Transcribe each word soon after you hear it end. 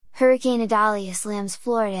Hurricane Idalia slams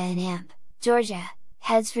Florida and AMP, Georgia,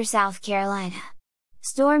 heads for South Carolina.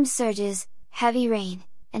 Storm surges, heavy rain,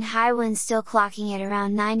 and high winds still clocking at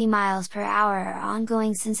around 90 miles per hour are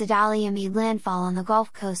ongoing since Idalia made landfall on the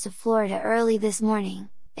Gulf Coast of Florida early this morning,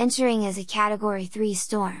 entering as a Category 3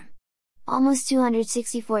 storm. Almost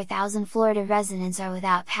 264,000 Florida residents are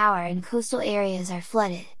without power and coastal areas are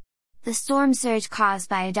flooded. The storm surge caused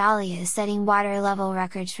by Idalia is setting water level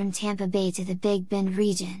records from Tampa Bay to the Big Bend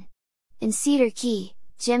region. In Cedar Key,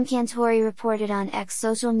 Jim Cantori reported on X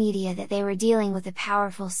social media that they were dealing with a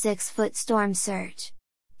powerful 6-foot storm surge.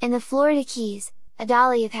 In the Florida Keys,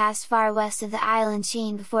 Idalia passed far west of the island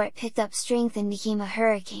chain before it picked up strength and became a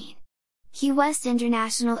hurricane. Key West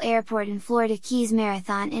International Airport and Florida Keys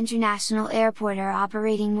Marathon International Airport are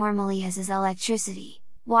operating normally, as is electricity,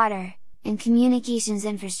 water, and communications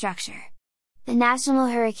infrastructure. The National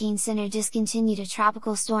Hurricane Center discontinued a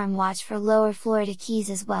tropical storm watch for lower Florida Keys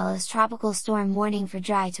as well as tropical storm warning for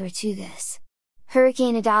dry Tortugas.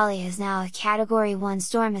 Hurricane Idalia is now a Category 1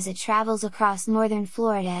 storm as it travels across northern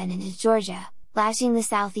Florida and into Georgia, lashing the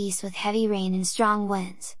southeast with heavy rain and strong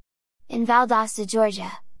winds. In Valdosta,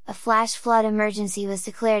 Georgia, a flash flood emergency was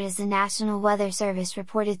declared as the National Weather Service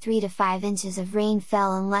reported 3 to 5 inches of rain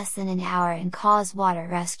fell in less than an hour and caused water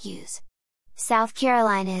rescues. South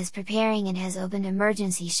Carolina is preparing and has opened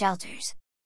emergency shelters.